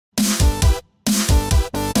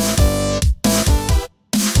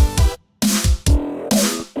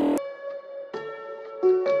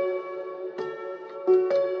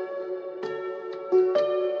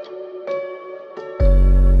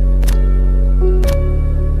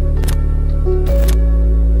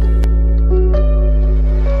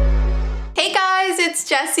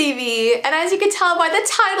Jessii Vee, and as you can tell by the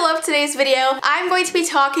title of today's video, I'm going to be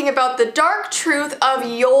talking about the dark truth of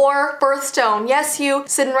your birthstone. Yes, you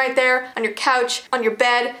sitting right there on your couch, on your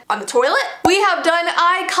bed, on the toilet. We have done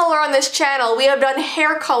eye color on this channel. We have done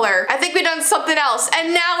hair color. I think we've done something else,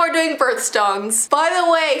 and now we're doing birthstones. By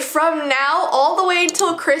the way, from now all the way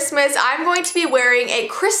until Christmas, I'm going to be wearing a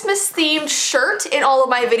Christmas themed shirt in all of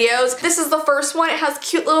my videos. This is the first one. It has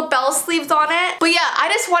cute little bell sleeves on it. But yeah, I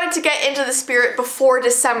just wanted to get into the spirit before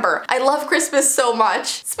December. I love Christmas so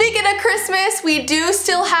much. Speaking of Christmas, we do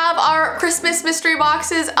still have our Christmas mystery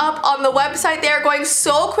boxes up on the website. They are going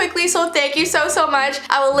so quickly, so thank you so much.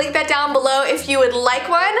 I will link that down below if you would like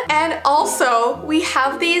one. And also, we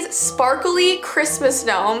have these sparkly Christmas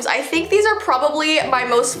gnomes. I think these are probably my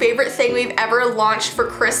most favorite thing we've ever launched for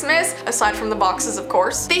Christmas, aside from the boxes, of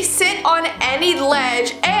course. They sit on any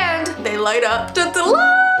ledge and they light up.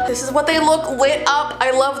 This is what they look lit up. I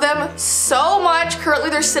love them so much. Currently,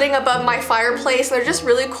 they're sitting above my fireplace. They're just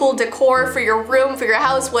really cool decor for your room, for your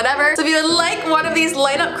house, whatever. So if you would like one of these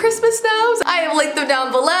light up Christmas gnomes, I have linked them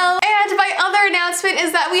down below. And my other announcement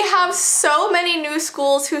is that we have so many new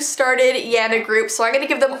schools who started YANA groups, so I'm gonna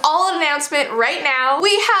give them all an announcement right now.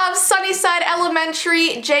 We have Sunnyside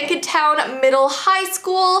Elementary, Jenkintown Middle High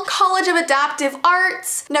School, College of Adaptive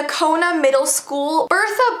Arts, Nakona Middle School,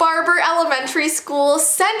 Bertha Barber Elementary School,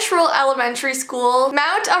 Central Elementary School,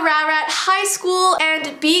 Mount Ararat High School,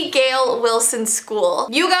 and B. Gale Wilson School.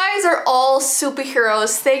 You guys are all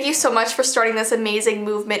superheroes. Thank you so much for starting this amazing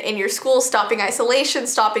movement in your school, stopping isolation,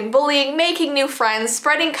 stopping bullying, making new friends,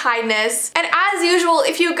 spreading kindness. And as usual,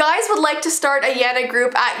 if you guys would like to start a YANA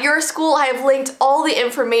group at your school, I have linked all the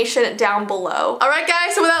information down below. Alright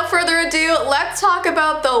guys, so without further ado, let's talk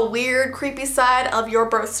about the weird, creepy side of your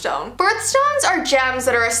birthstone. Birthstones are gems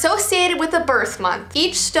that are associated with a birth month.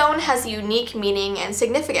 Each stone has a unique meaning and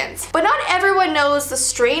significance, but not everyone knows the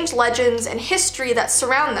strange legends and history that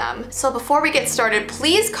surround them. So before we get started,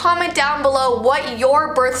 please comment down below what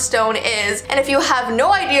your birthstone is, and if you have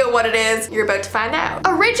no idea what it is, you're about to find out.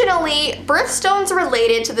 Originally, birthstones are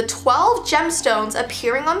related to the 12 gemstones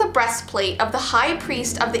appearing on the breastplate of the high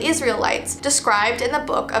priest of the Israelites, described in the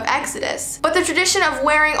book of Exodus. But the tradition of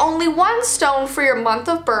wearing only one stone for your month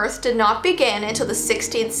of birth did not begin until the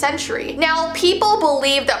 16th century. Now, people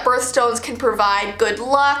believe that birthstones can provide good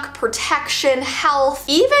luck, protection, health,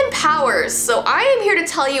 even powers, so I am here to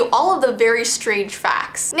tell you all of the very strange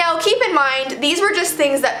facts. Now, keep in mind, these were just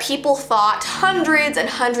things that people thought hundreds and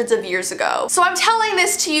hundreds of years ago. So I'm telling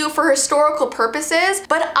this to you for historical purposes,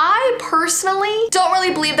 but I personally don't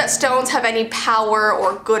really believe that stones have any power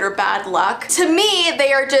or good or bad luck. To me,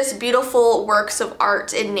 they are just beautiful works of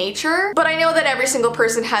art in nature, but I know that every single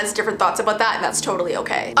person has different thoughts about that, and that's totally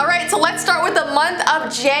okay. Alright, so let's start with the month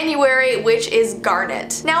of January, which is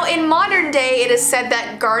garnet. Now, in modern day, it is said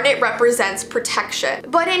that garnet represents protection,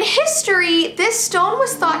 but in history, this stone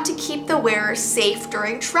was thought to keep the wearer safe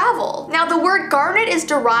during travel. Now, the word garnet is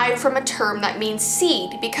derived from a term that means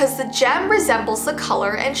seed because the gem resembles the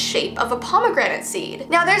color and shape of a pomegranate seed.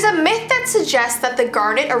 Now, there's a myth that suggests that the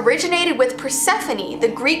garnet originated with Persephone, the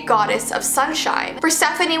Greek goddess of sunshine.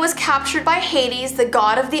 Persephone was captured by Hades, the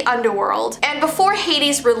god of the underworld, and before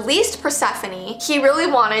Hades released Persephone, he really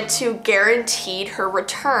wanted to guarantee her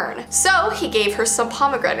return, so he gave her some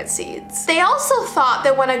pomegranate seeds. They also thought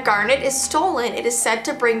that when a garnet is stolen, it is said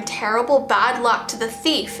to bring terrible bad luck to the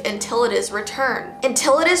thief until it is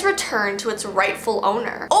returned to its rightful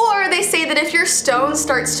owner. Or they say that if your stone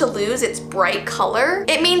starts to lose its bright color,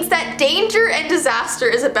 it means that danger and disaster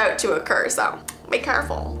is about to occur, so be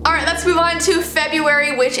careful. Alright, let's move on to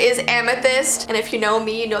February, which is amethyst. And if you know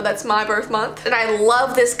me, you know that's my birth month. And I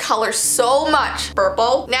love this color so much.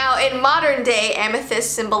 Purple. Now, in modern day,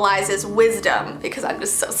 amethyst symbolizes wisdom, because I'm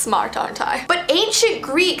just so smart, aren't I? But ancient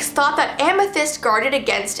Greeks thought that amethyst guarded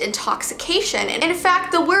against intoxication. And in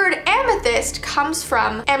fact, the word amethyst comes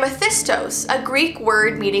from amethystos, a Greek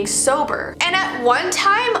word meaning sober. And at one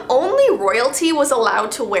time, only royalty was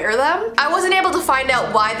allowed to wear them. I wasn't able to find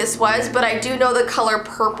out why this was, but I do know the color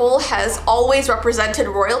purple has always represented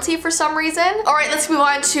royalty for some reason. Alright, let's move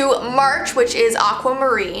on to March, which is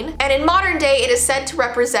aquamarine. And in modern day, it is said to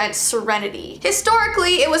represent serenity.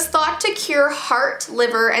 Historically, it was thought to cure heart,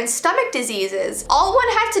 liver, and stomach diseases. All one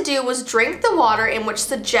had to do was drink the water in which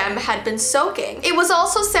the gem had been soaking. It was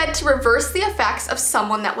also said to reverse the effects of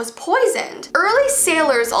someone that was poisoned. Early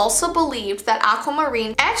sailors also believed that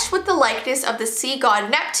aquamarine etched with the likeness of the sea god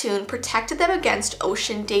Neptune protected them against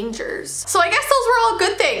ocean dangers. So I guess those were all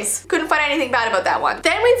good things. Couldn't find anything bad about that one.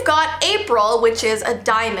 Then we've got April, which is a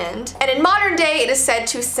diamond. And in modern day, it is said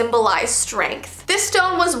to symbolize strength. This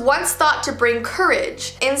stone was once thought to bring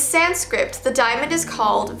courage. In Sanskrit, the diamond is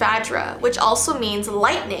called Vajra, which also means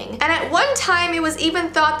lightning. And at one time, it was even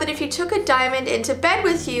thought that if you took a diamond into bed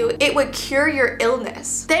with you, it would cure your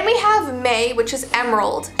illness. Then we have May, which is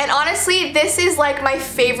emerald. And honestly, this is like my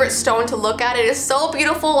favorite stone to look at. It is so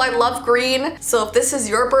beautiful. I love green. So if this is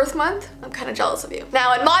your birth month, I'm kind of jealous of you.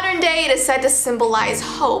 Now, in modern day, it is said to symbolize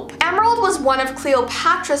hope. Emerald was one of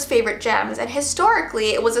Cleopatra's favorite gems, and historically,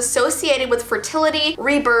 it was associated with fertility,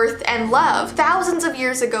 rebirth, and love. Thousands of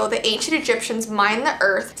years ago, the ancient Egyptians mined the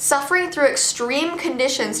earth, suffering through extreme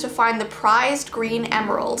conditions to find the prized green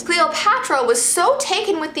emerald. Cleopatra was so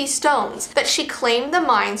taken with these stones that she claimed the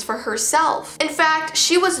mines for herself. In fact,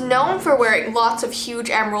 she was known for wearing lots of huge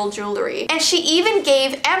emerald jewelry, and she even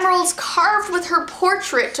gave emeralds carved with her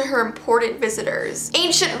portrait to her important visitors.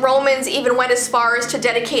 Ancient Romans even went as far as to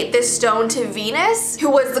dedicate this stone to Venus, who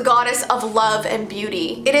was the goddess of love and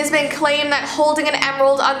beauty. It has been claimed that holding an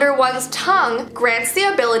emerald under one's tongue grants the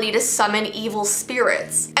ability to summon evil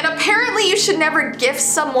spirits. And apparently you should never gift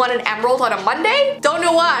someone an emerald on a Monday? Don't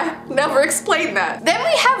know why. Never explained that. Then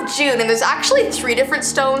we have June, and there's actually 3 different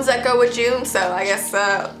stones that go with June, so I guess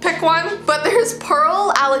pick one. But there's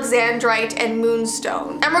pearl, alexandrite, and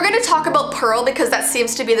moonstone. And we're gonna talk about pearl because that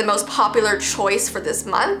seems to be the most popular choice for this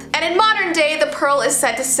month. And in modern day, the pearl is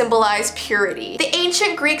said to symbolize purity. The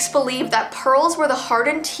ancient Greeks believed that pearls were the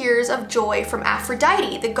hardened tears of joy from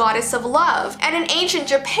Aphrodite, the goddess of love. And in ancient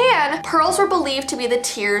Japan, pearls were believed to be the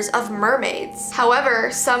tears of mermaids.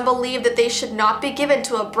 However, some believe that they should not be given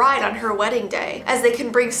to a bride on her wedding day, as they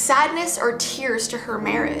can bring sadness or tears to her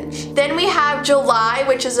marriage. Then we have July,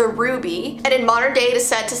 which is a ruby, and in modern day it is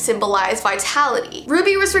said to symbolize vitality.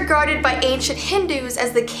 Ruby was regarded by ancient Hindus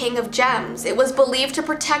as the king of gems. It was believed to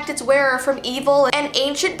protect its wearer from evil, and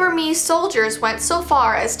ancient Burmese soldiers went so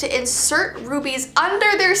far as to insert rubies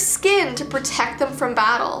under their skin to protect them from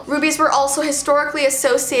battle. Rubies were also historically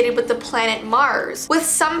associated with the planet Mars, with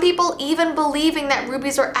some people even believing that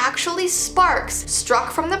rubies are actually sparks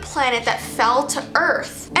struck from the planet that fell to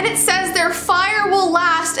Earth. And it says their fire will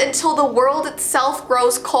last until the world itself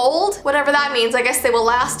grows cold. Whatever that means, I guess they will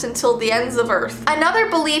last until the ends of Earth. Another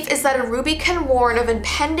belief is that a ruby can warn of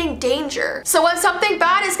impending danger. So when something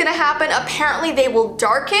bad is gonna happen, apparently they will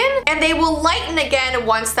darken and they will lighten again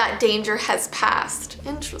once that danger has passed.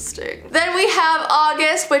 Interesting. Then we have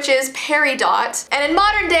August, which is peridot, and in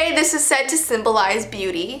modern day this is said to symbolize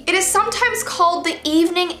beauty. It is sometimes called the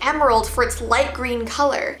evening emerald for its light green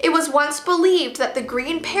color. It was once believed that the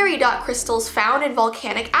green peridot crystals found in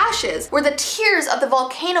volcanic ashes were the tears of the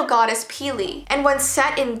volcano goddess Pele, and when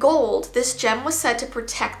set in gold, this gem was said to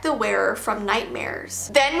protect the wearer from nightmares.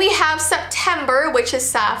 Then we have September, which is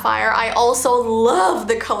sapphire. I also love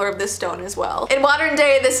the color of this stone as well. In modern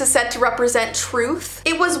day, this is said to represent truth.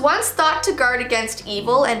 It was once thought to guard against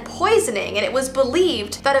evil and poisoning, and it was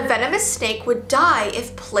believed that a venomous snake would die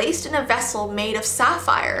if placed in a vessel made of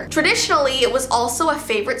sapphire. Traditionally, it was also a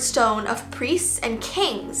favorite stone of priests and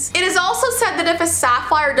kings. It is also said that if a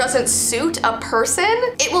sapphire doesn't suit a person,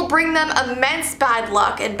 it will bring them immense bad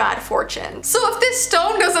luck and bad fortune. So if this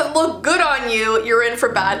stone doesn't look good on you, you're in for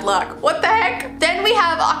bad luck. What the heck? Then we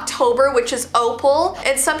have October, which is opal,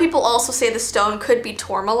 and some people also say the stone could be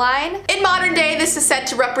tourmaline. In modern day, this is said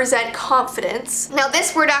to represent confidence. Now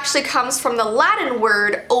this word actually comes from the Latin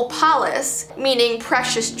word opalus, meaning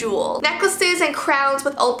precious jewel. Necklaces and crowns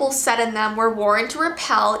with opals set in them were worn to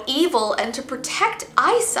repel evil and to protect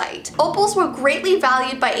eyesight. Opals were greatly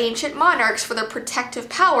valued by ancient monarchs for their protective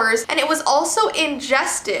powers, and it was also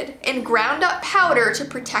ingested in ground up powder to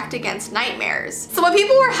protect against nightmares. So when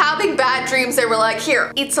people were having bad dreams, they were like,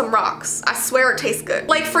 here, eat some rocks. I swear it tastes good.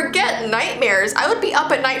 Like, forget nightmares. I would be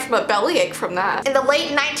up at night from a bellyache from that. In the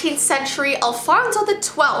late 19th century, Alfonso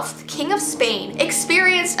XII, King of Spain,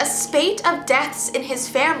 experienced a spate of deaths in his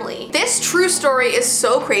family. This true story is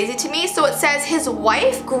so crazy to me. So it says his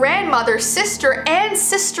wife, grandmother, sister, and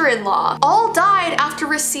sister-in-law all died after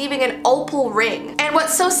receiving an opal ring. And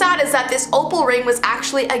what's so sad is that this opal ring was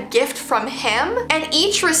actually a gift from him, and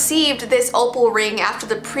each received this opal ring after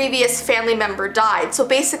the previous family member died. So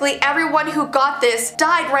basically everyone who got this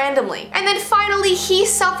died randomly. And then finally he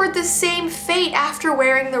suffered the same fate after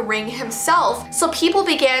wearing the ring himself. So people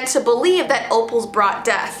began to believe that opals brought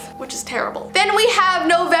death, which is terrible. Then we have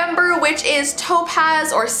November, which is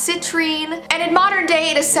topaz or citrine, and in modern day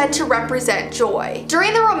it is said to represent joy.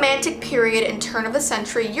 During the Romantic period and turn of the century,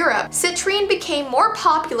 century Europe, citrine became more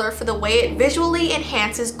popular for the way it visually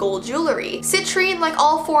enhances gold jewelry. Citrine, like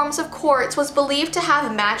all forms of quartz, was believed to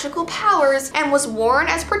have magical powers and was worn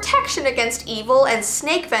as protection against evil and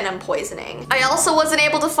snake venom poisoning. I also wasn't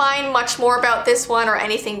able to find much more about this one or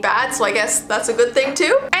anything bad, so I guess that's a good thing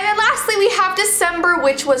too. And then lastly, we have December,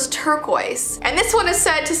 which was turquoise. And this one is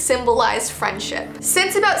said to symbolize friendship.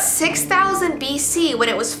 Since about 6000 BC, when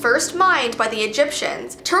it was first mined by the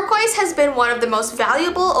Egyptians, turquoise has been one of the most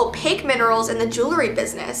valuable opaque minerals in the jewelry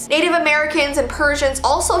business. Native Americans and Persians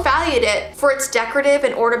also valued it for its decorative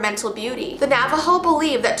and ornamental beauty. The Navajo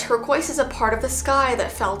believe that turquoise is a part of the sky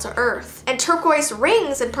that fell to earth. And turquoise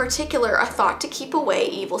rings in particular are thought to keep away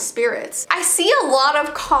evil spirits. I see a lot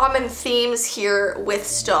of common themes here with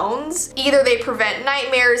stones. Either they prevent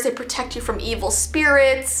nightmares, they protect you from evil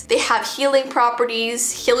spirits, they have healing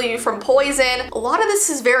properties, heal you from poison. A lot of this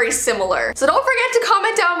is very similar. So don't forget to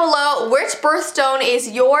comment down below which birthstone is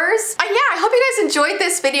yours. And yeah, I hope you guys enjoyed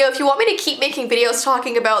this video. If you want me to keep making videos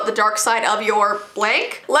talking about the dark side of your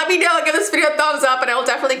blank, let me know. Give this video a thumbs up and I will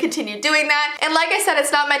definitely continue doing that. And like I said,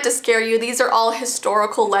 it's not meant to scare you. These are all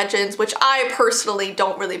historical legends, which I personally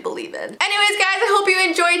don't really believe in. Anyways, guys, I hope you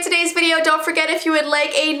enjoyed today's video. Don't forget, if you would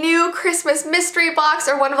like a new Christmas mystery box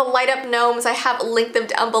or one of the light up gnomes, I have linked them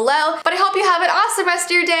down below. But I hope you have an awesome rest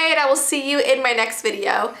of your day and I will see you in my next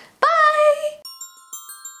video.